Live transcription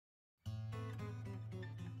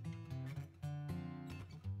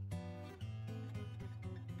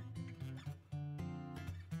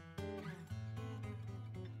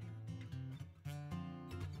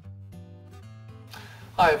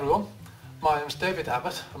Hi everyone, my name is David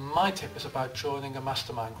Abbott and my tip is about joining a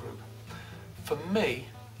mastermind group. For me,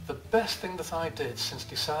 the best thing that I did since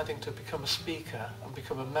deciding to become a speaker and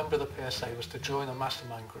become a member of the PSA was to join a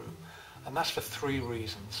mastermind group, and that's for 3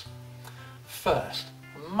 reasons. First,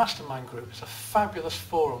 a mastermind group is a fabulous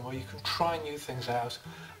forum where you can try new things out,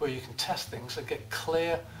 where you can test things and get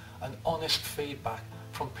clear and honest feedback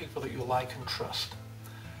from people that you like and trust.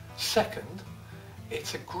 Second,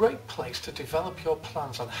 it's a great place to develop your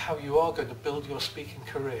plans on how you are going to build your speaking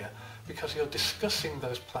career, because you're discussing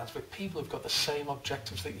those plans with people who've got the same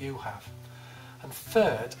objectives that you have. And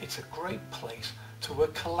third, it's a great place to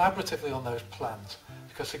work collaboratively on those plans,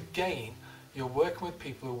 because again, you're working with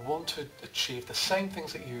people who want to achieve the same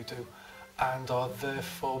things that you do and are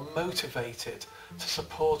therefore motivated to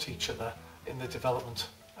support each other in the development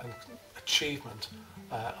and achievement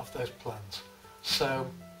of those plans. So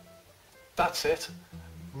that's it.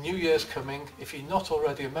 New Year's coming. If you're not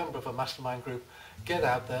already a member of a mastermind group, get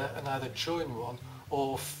out there and either join one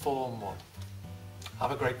or form one.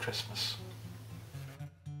 Have a great Christmas.